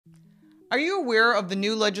Are you aware of the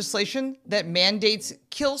new legislation that mandates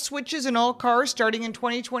kill switches in all cars starting in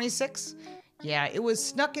 2026? Yeah, it was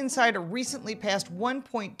snuck inside a recently passed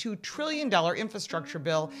 $1.2 trillion infrastructure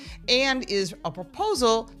bill and is a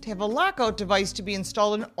proposal to have a lockout device to be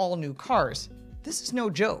installed in all new cars. This is no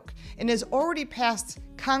joke and has already passed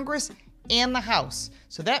Congress and the House.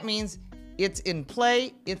 So that means it's in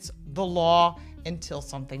play, it's the law until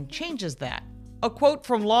something changes that. A quote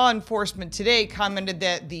from Law Enforcement Today commented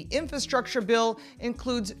that the infrastructure bill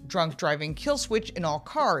includes drunk driving kill switch in all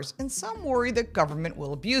cars, and some worry that government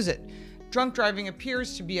will abuse it. Drunk driving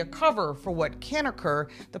appears to be a cover for what can occur.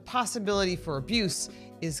 The possibility for abuse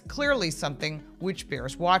is clearly something which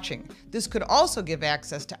bears watching. This could also give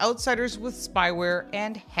access to outsiders with spyware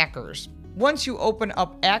and hackers. Once you open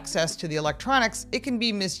up access to the electronics, it can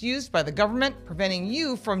be misused by the government, preventing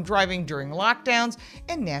you from driving during lockdowns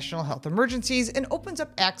and national health emergencies, and opens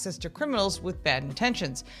up access to criminals with bad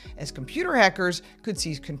intentions, as computer hackers could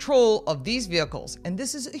seize control of these vehicles. And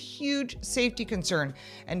this is a huge safety concern.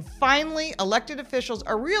 And finally, elected officials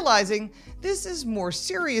are realizing this is a more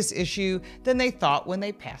serious issue than they thought when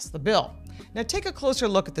they passed the bill. Now take a closer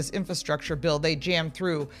look at this infrastructure bill they jammed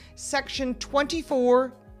through. Section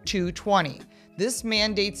 24.220. This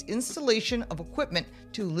mandates installation of equipment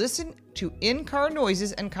to listen to in-car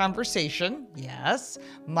noises and conversation, yes,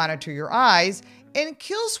 monitor your eyes, and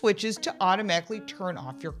kill switches to automatically turn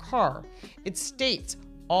off your car. It states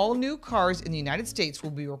all new cars in the United States will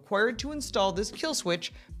be required to install this kill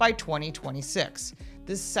switch by 2026.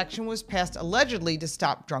 This section was passed allegedly to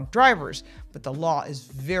stop drunk drivers, but the law is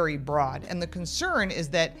very broad, and the concern is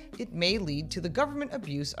that it may lead to the government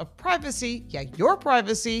abuse of privacy, yeah, your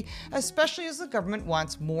privacy, especially as the government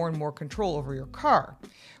wants more and more control over your car.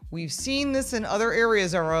 We've seen this in other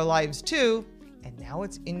areas of our lives too, and now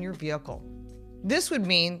it's in your vehicle. This would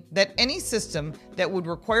mean that any system that would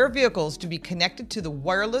require vehicles to be connected to the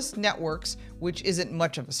wireless networks, which isn't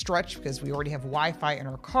much of a stretch because we already have Wi-Fi in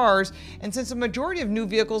our cars, and since a majority of new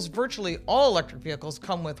vehicles, virtually all electric vehicles,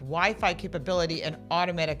 come with Wi-Fi capability and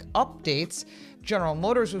automatic updates, General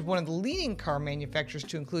Motors was one of the leading car manufacturers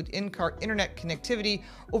to include in-car internet connectivity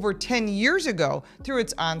over 10 years ago through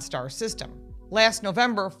its OnStar system. Last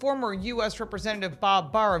November, former U.S. Representative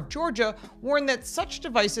Bob Barr of Georgia warned that such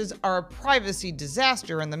devices are a privacy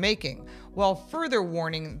disaster in the making, while further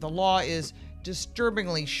warning the law is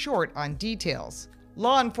disturbingly short on details.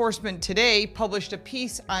 Law Enforcement Today published a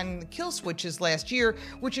piece on kill switches last year,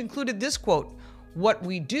 which included this quote: "What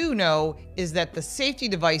we do know is that the safety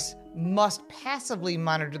device must passively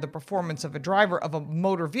monitor the performance of a driver of a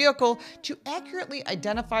motor vehicle to accurately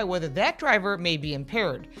identify whether that driver may be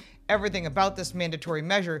impaired. Everything about this mandatory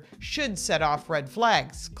measure should set off red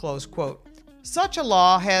flags," close quote. Such a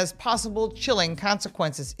law has possible chilling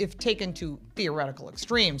consequences if taken to theoretical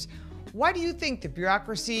extremes. Why do you think the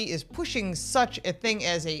bureaucracy is pushing such a thing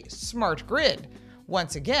as a smart grid?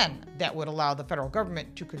 Once again, that would allow the federal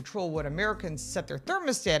government to control what Americans set their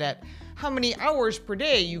thermostat at, how many hours per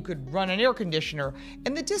day you could run an air conditioner,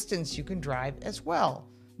 and the distance you can drive as well.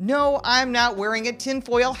 No, I'm not wearing a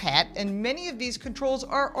tinfoil hat, and many of these controls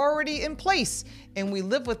are already in place, and we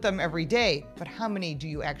live with them every day. But how many do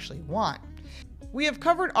you actually want? We have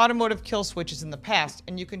covered automotive kill switches in the past,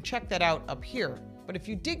 and you can check that out up here. But if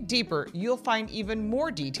you dig deeper, you'll find even more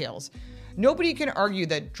details. Nobody can argue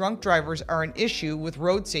that drunk drivers are an issue with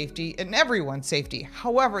road safety and everyone's safety.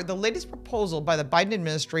 However, the latest proposal by the Biden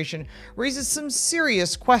administration raises some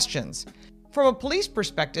serious questions. From a police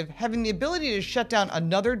perspective, having the ability to shut down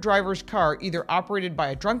another driver's car, either operated by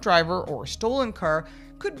a drunk driver or a stolen car,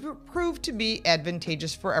 could prove to be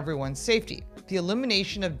advantageous for everyone's safety. The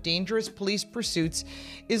elimination of dangerous police pursuits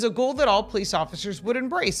is a goal that all police officers would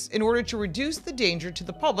embrace in order to reduce the danger to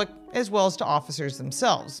the public as well as to officers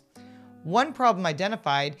themselves. One problem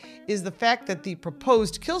identified is the fact that the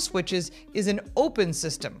proposed kill switches is an open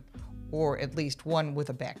system, or at least one with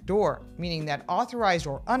a back door, meaning that authorized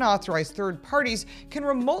or unauthorized third parties can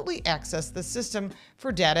remotely access the system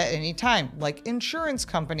for data at any time, like insurance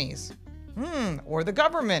companies, or the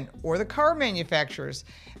government, or the car manufacturers.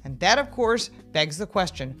 And that, of course, begs the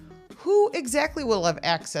question, who exactly will have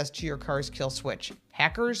access to your car's kill switch?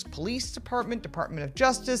 Hackers, police department, Department of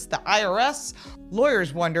Justice, the IRS?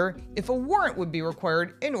 Lawyers wonder if a warrant would be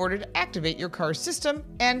required in order to activate your car's system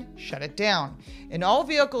and shut it down. In all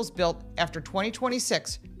vehicles built after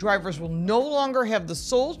 2026, drivers will no longer have the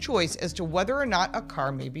sole choice as to whether or not a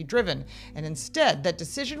car may be driven, and instead that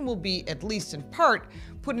decision will be, at least in part,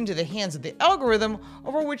 put into the hands of the algorithm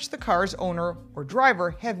over which the car's owner or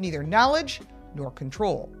driver have neither knowledge nor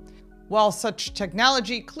control. While such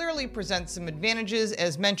technology clearly presents some advantages,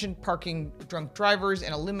 as mentioned, parking drunk drivers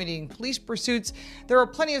and eliminating police pursuits, there are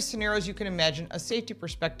plenty of scenarios you can imagine a safety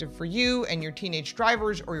perspective for you and your teenage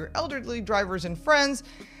drivers or your elderly drivers and friends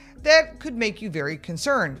that could make you very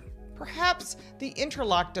concerned. Perhaps the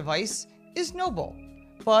interlock device is noble,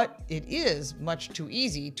 but it is much too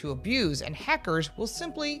easy to abuse, and hackers will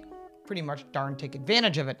simply pretty much darn take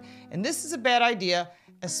advantage of it. And this is a bad idea,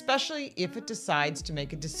 especially if it decides to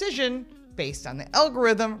make a decision based on the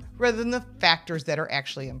algorithm rather than the factors that are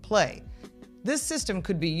actually in play. This system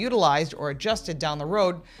could be utilized or adjusted down the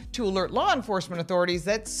road to alert law enforcement authorities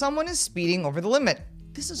that someone is speeding over the limit.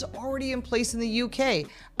 This is already in place in the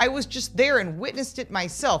UK. I was just there and witnessed it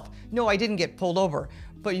myself. No, I didn't get pulled over,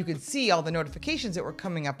 but you could see all the notifications that were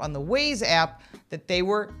coming up on the Waze app that they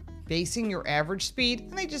were basing your average speed,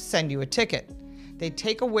 and they just send you a ticket. They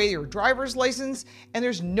take away your driver's license, and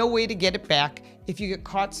there's no way to get it back if you get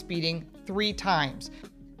caught speeding 3 times.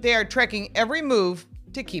 They are tracking every move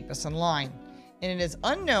to keep us in line. And it is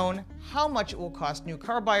unknown how much it will cost new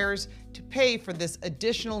car buyers to pay for this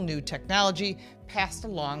additional new technology passed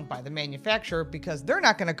along by the manufacturer, because they're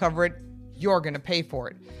not going to cover it, you're going to pay for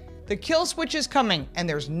it. The kill switch is coming, and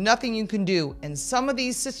there's nothing you can do, and some of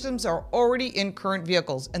these systems are already in current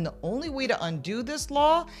vehicles, and the only way to undo this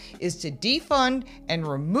law is to defund and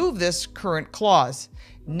remove this current clause.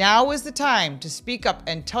 Now is the time to speak up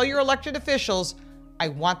and tell your elected officials, I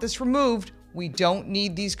want this removed, we don't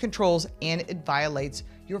need these controls, and it violates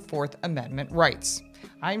your Fourth Amendment rights.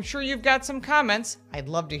 I'm sure you've got some comments. I'd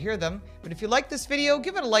love to hear them. But if you like this video,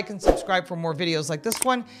 give it a like and subscribe for more videos like this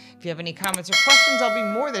one. If you have any comments or questions, I'll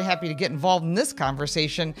be more than happy to get involved in this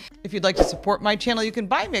conversation. If you'd like to support my channel, you can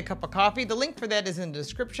buy me a cup of coffee. The link for that is in the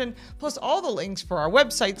description, plus all the links for our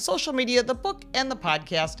website, social media, the book, and the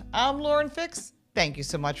podcast. I'm Lauren Fix. Thank you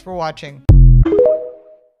so much for watching.